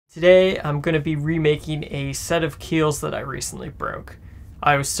Today I'm going to be remaking a set of keels that I recently broke.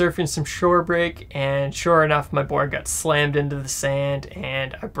 I was surfing some shore break and sure enough my board got slammed into the sand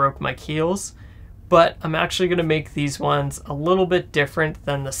and I broke my keels. But I'm actually going to make these ones a little bit different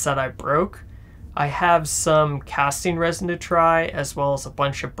than the set I broke. I have some casting resin to try as well as a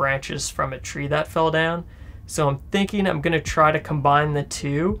bunch of branches from a tree that fell down. So I'm thinking I'm going to try to combine the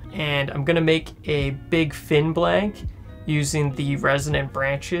two and I'm going to make a big fin blank using the resin and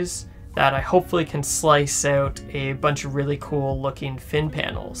branches that I hopefully can slice out a bunch of really cool looking fin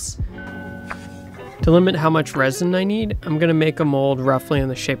panels. To limit how much resin I need, I'm going to make a mold roughly in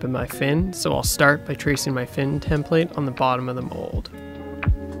the shape of my fin, so I'll start by tracing my fin template on the bottom of the mold.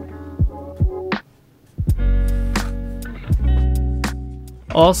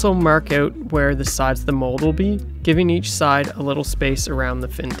 I'll also mark out where the sides of the mold will be, giving each side a little space around the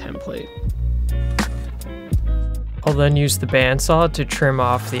fin template. I'll then use the bandsaw to trim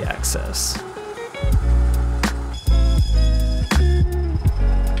off the excess.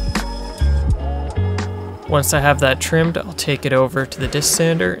 Once I have that trimmed, I'll take it over to the disc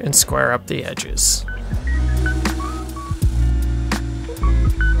sander and square up the edges.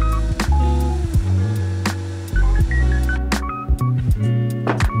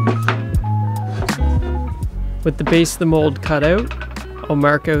 With the base of the mold cut out, I'll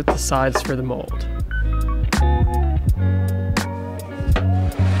mark out the sides for the mold.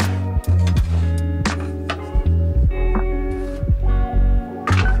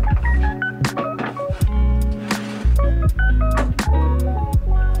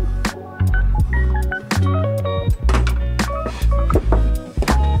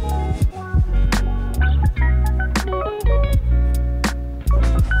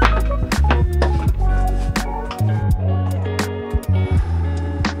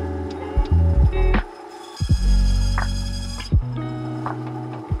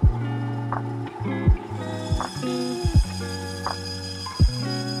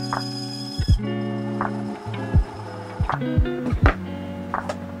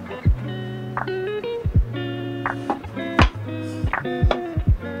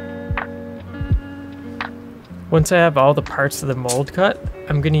 Once I have all the parts of the mold cut,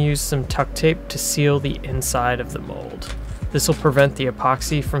 I'm going to use some tuck tape to seal the inside of the mold. This will prevent the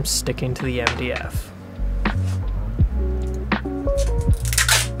epoxy from sticking to the MDF.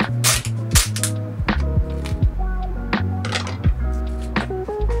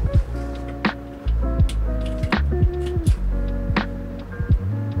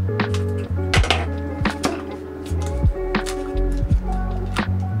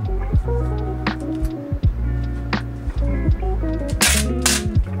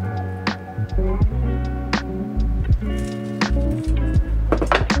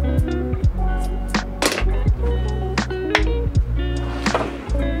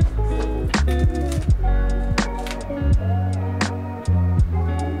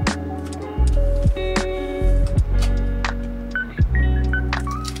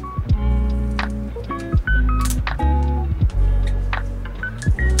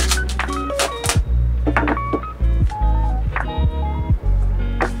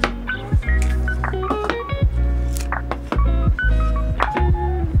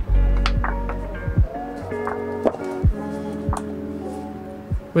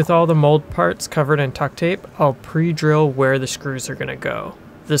 With all the mold parts covered in tuck tape, I'll pre-drill where the screws are going to go.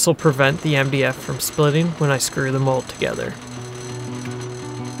 This will prevent the MDF from splitting when I screw the mold together.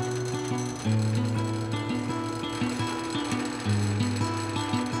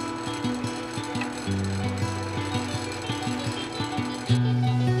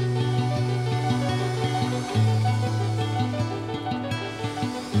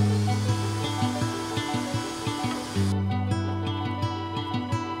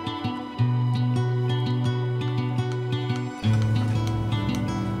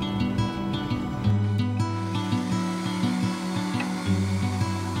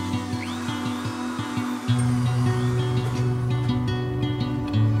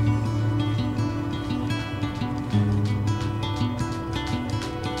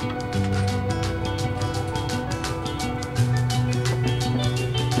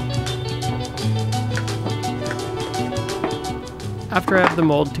 After I have the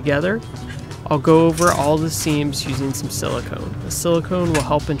mold together, I'll go over all the seams using some silicone. The silicone will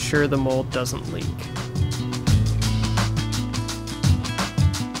help ensure the mold doesn't leak.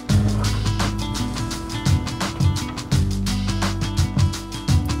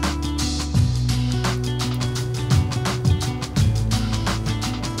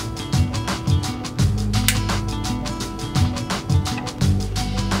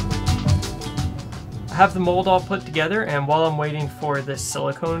 have the mold all put together, and while I'm waiting for this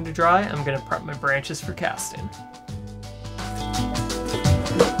silicone to dry, I'm going to prep my branches for casting.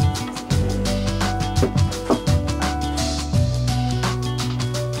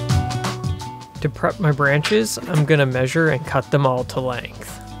 To prep my branches, I'm going to measure and cut them all to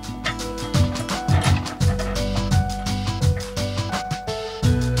length.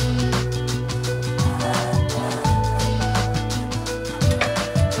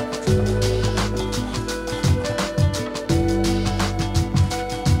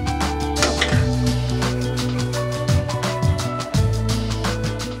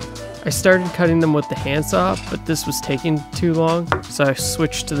 I started cutting them with the handsaw, but this was taking too long, so I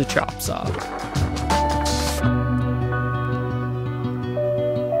switched to the chop saw.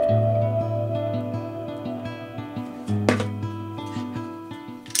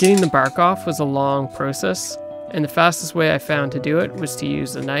 Getting the bark off was a long process, and the fastest way I found to do it was to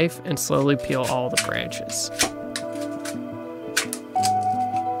use a knife and slowly peel all the branches.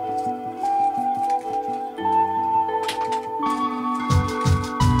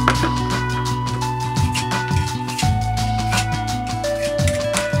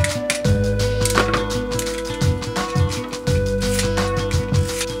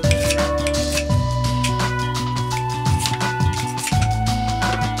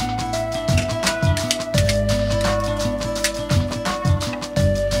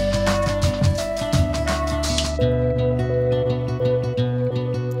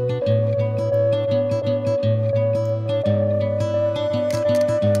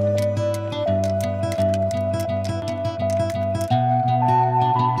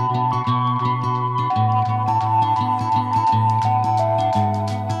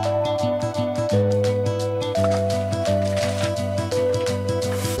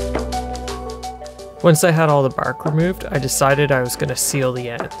 Once I had all the bark removed, I decided I was going to seal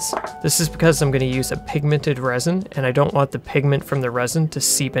the ends. This is because I'm going to use a pigmented resin, and I don't want the pigment from the resin to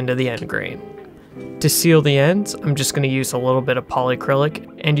seep into the end grain. To seal the ends, I'm just going to use a little bit of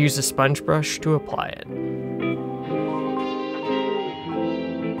polyacrylic and use a sponge brush to apply it.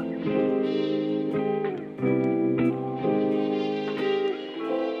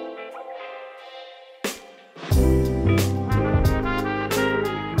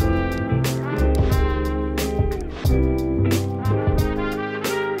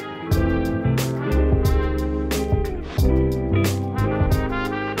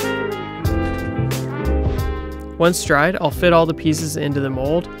 Once dried, I'll fit all the pieces into the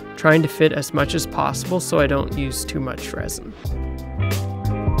mold, trying to fit as much as possible so I don't use too much resin.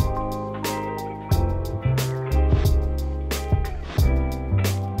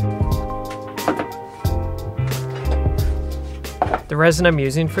 The resin I'm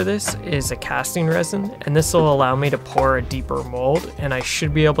using for this is a casting resin, and this will allow me to pour a deeper mold, and I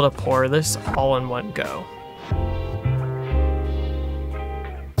should be able to pour this all in one go.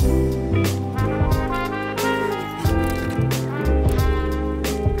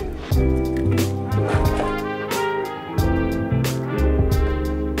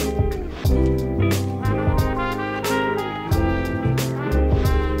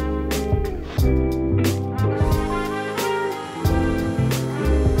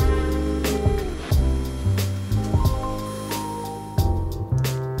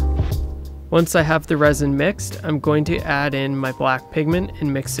 Once I have the resin mixed, I'm going to add in my black pigment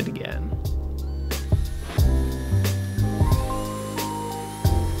and mix it again.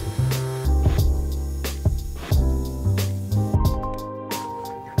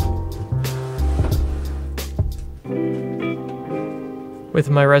 With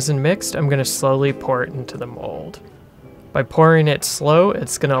my resin mixed, I'm going to slowly pour it into the mold. By pouring it slow,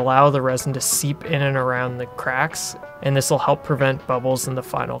 it's going to allow the resin to seep in and around the cracks, and this will help prevent bubbles in the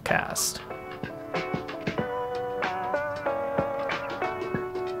final cast.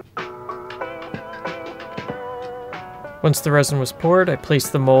 Once the resin was poured, I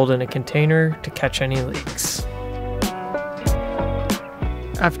placed the mold in a container to catch any leaks.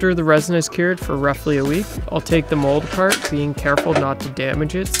 After the resin is cured for roughly a week, I'll take the mold apart, being careful not to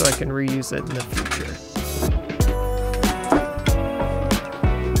damage it so I can reuse it in the future.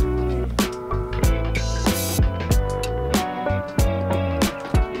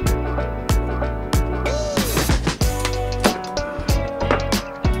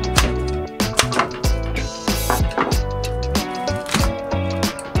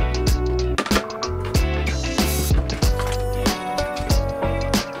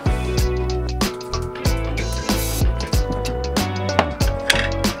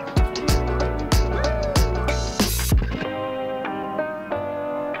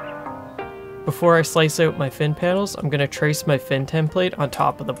 Before I slice out my fin panels, I'm going to trace my fin template on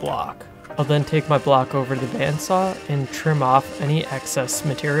top of the block. I'll then take my block over to the bandsaw and trim off any excess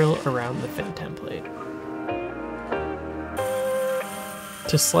material around the fin template.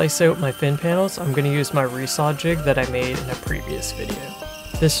 To slice out my fin panels, I'm going to use my resaw jig that I made in a previous video.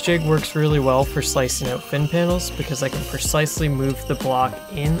 This jig works really well for slicing out fin panels because I can precisely move the block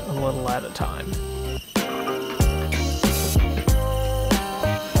in a little at a time.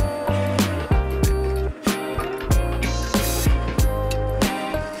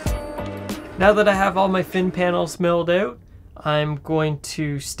 Now that I have all my fin panels milled out, I'm going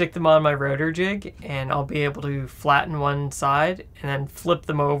to stick them on my rotor jig and I'll be able to flatten one side and then flip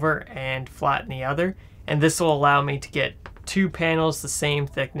them over and flatten the other. And this will allow me to get two panels the same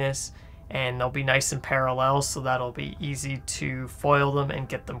thickness and they'll be nice and parallel, so that'll be easy to foil them and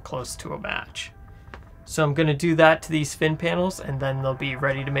get them close to a match. So I'm going to do that to these fin panels and then they'll be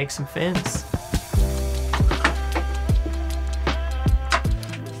ready to make some fins.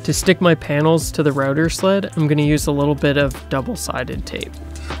 To stick my panels to the router sled, I'm going to use a little bit of double-sided tape.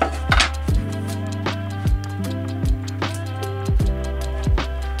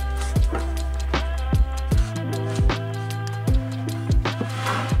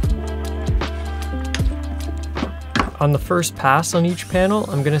 On the first pass on each panel,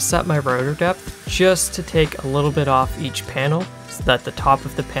 I'm going to set my rotor depth just to take a little bit off each panel so that the top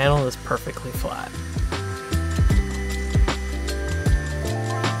of the panel is perfectly flat.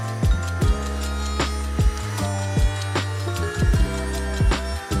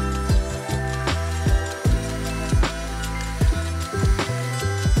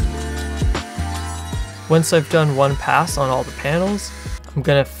 Once I've done one pass on all the panels, I'm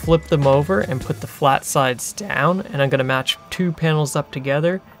going to flip them over and put the flat sides down, and I'm going to match two panels up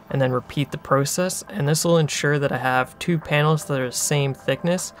together and then repeat the process, and this will ensure that I have two panels that are the same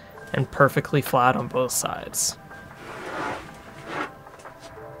thickness and perfectly flat on both sides.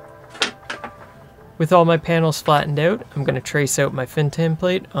 With all my panels flattened out, I'm going to trace out my fin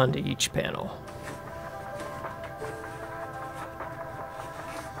template onto each panel.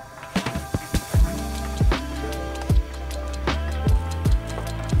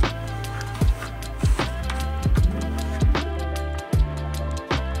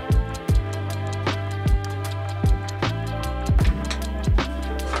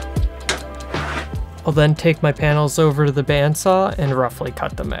 I'll then take my panels over to the bandsaw and roughly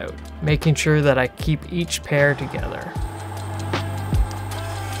cut them out, making sure that I keep each pair together.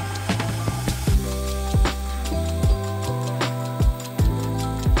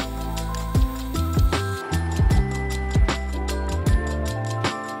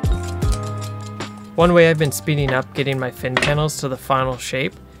 One way I've been speeding up getting my fin panels to the final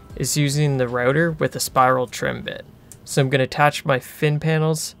shape is using the router with a spiral trim bit. So I'm going to attach my fin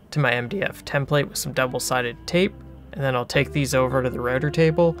panels to my MDF template with some double-sided tape, and then I'll take these over to the router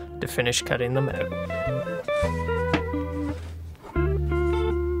table to finish cutting them out.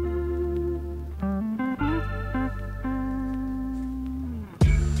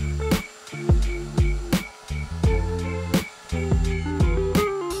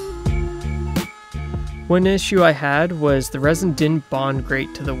 One issue I had was the resin didn't bond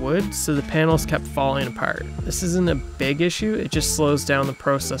great to the wood, so the panels kept falling apart. This isn't a big issue, it just slows down the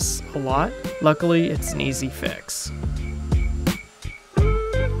process a lot. Luckily, it's an easy fix.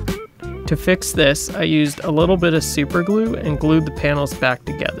 To fix this, I used a little bit of super glue and glued the panels back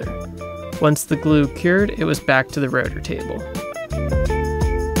together. Once the glue cured, it was back to the rotor table.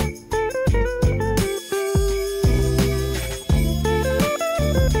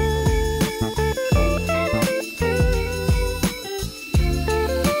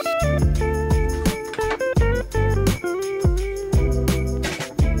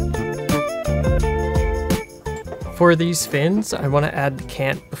 For these fins, I want to add the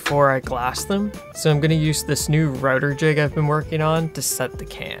cant before I glass them, so I'm going to use this new router jig I've been working on to set the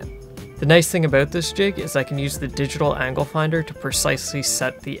cant. The nice thing about this jig is I can use the digital angle finder to precisely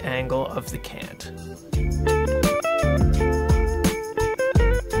set the angle of the cant.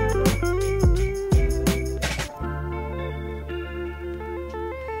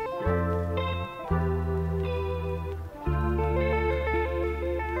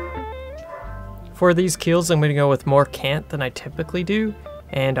 For these keels, I'm going to go with more cant than I typically do,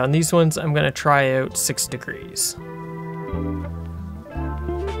 and on these ones I'm going to try out 6 degrees.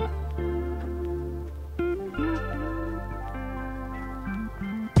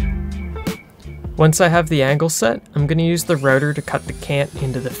 Once I have the angle set, I'm going to use the router to cut the cant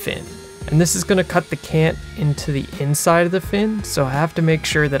into the fin. And this is going to cut the cant into the inside of the fin, so I have to make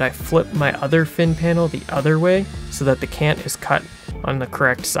sure that I flip my other fin panel the other way so that the cant is cut on the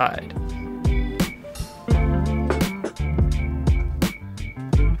correct side.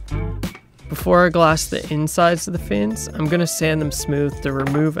 Before I glass the insides of the fins, I'm going to sand them smooth to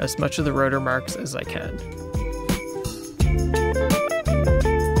remove as much of the rotor marks as I can.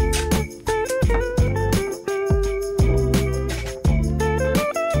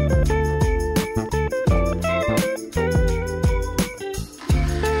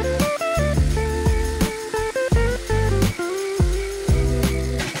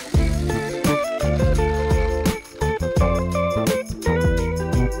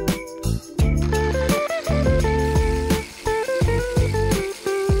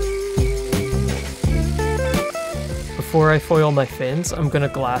 Before I foil my fins, I'm going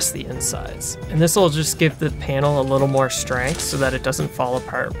to glass the insides. And this will just give the panel a little more strength so that it doesn't fall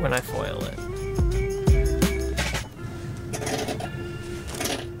apart when I foil it.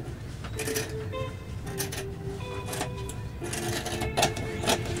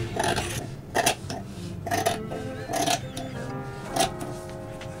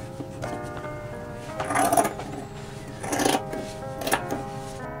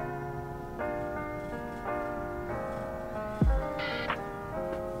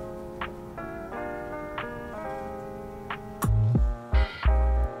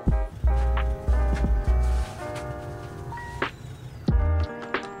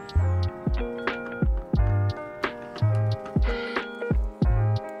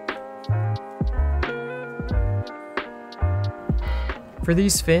 For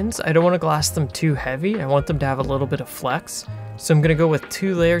these fins, I don't want to glass them too heavy. I want them to have a little bit of flex. So I'm going to go with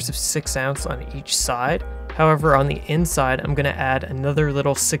 2 layers of 6 ounce on each side. However, on the inside, I'm going to add another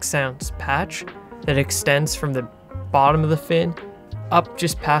little 6 ounce patch that extends from the bottom of the fin up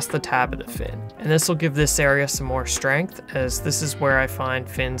just past the tab of the fin. And this will give this area some more strength, as this is where I find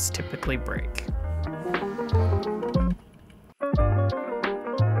fins typically break.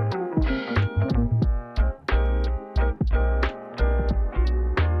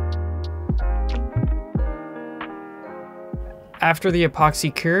 After the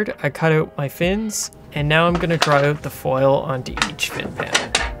epoxy cured, I cut out my fins, and now I'm going to draw out the foil onto each fin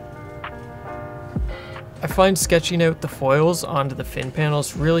panel. I find sketching out the foils onto the fin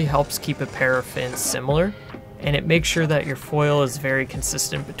panels really helps keep a pair of fins similar, and it makes sure that your foil is very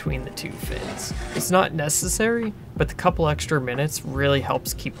consistent between the 2 fins. It's not necessary, but the couple extra minutes really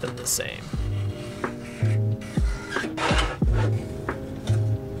helps keep them the same.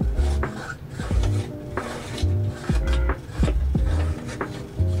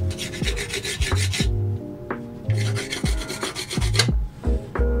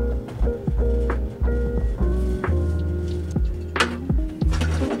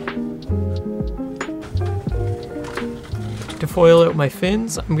 To foil out my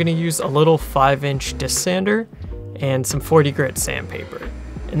fins, I'm going to use a little 5-inch disc sander and some 40 grit sandpaper.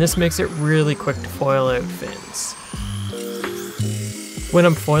 And this makes it really quick to foil out fins. When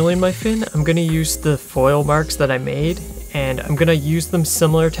I'm foiling my fin, I'm going to use the foil marks that I made, and I'm going to use them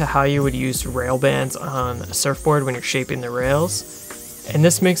similar to how you would use rail bands on a surfboard when you're shaping the rails. And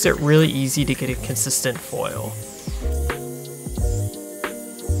this makes it really easy to get a consistent foil.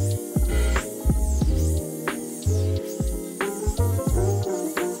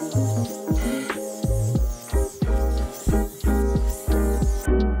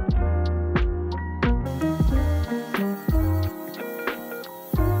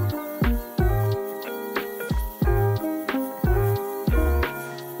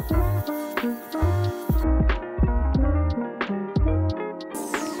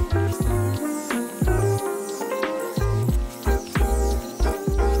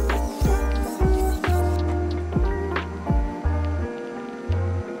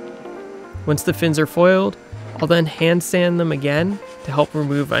 Once the fins are foiled, I'll then hand sand them again to help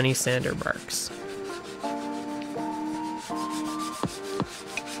remove any sander marks.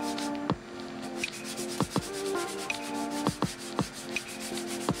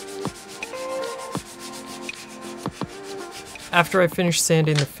 After I finish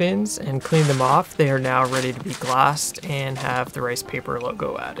sanding the fins and clean them off, they are now ready to be glassed and have the rice paper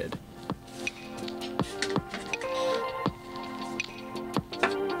logo added.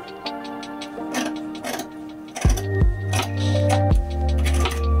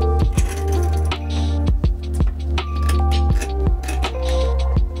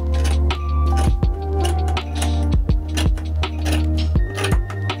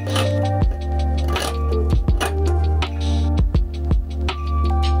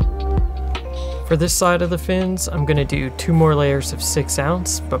 For this side of the fins, I'm going to do 2 more layers of 6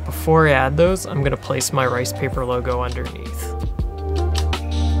 ounce, but before I add those, I'm going to place my rice paper logo underneath.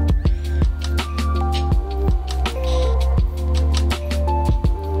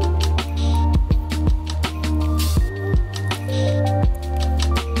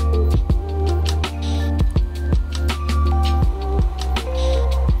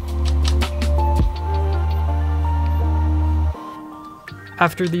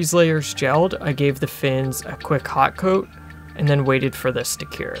 After these layers gelled, I gave the fins a quick hot coat and then waited for this to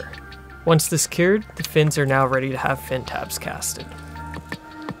cure. Once this cured, the fins are now ready to have fin tabs casted.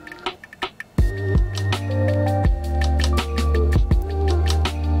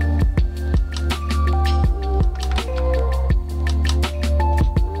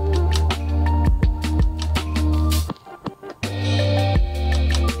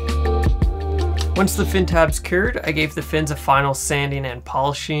 Once the fin tabs cured, I gave the fins a final sanding and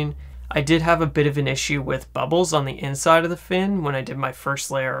polishing. I did have a bit of an issue with bubbles on the inside of the fin when I did my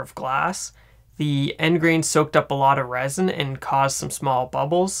first layer of glass. The end grain soaked up a lot of resin and caused some small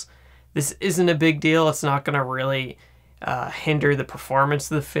bubbles. This isn't a big deal. It's not going to really hinder the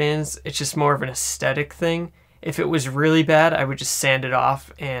performance of the fins. It's just more of an aesthetic thing. If it was really bad, I would just sand it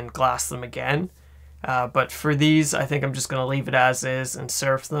off and glass them again. But for these, I think I'm just going to leave it as is and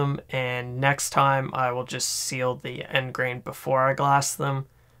surf them. And next time I will just seal the end grain before I glass them,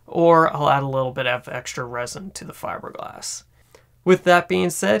 or I'll add a little bit of extra resin to the fiberglass. With that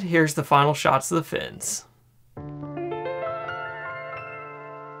being said, here's the final shots of the fins.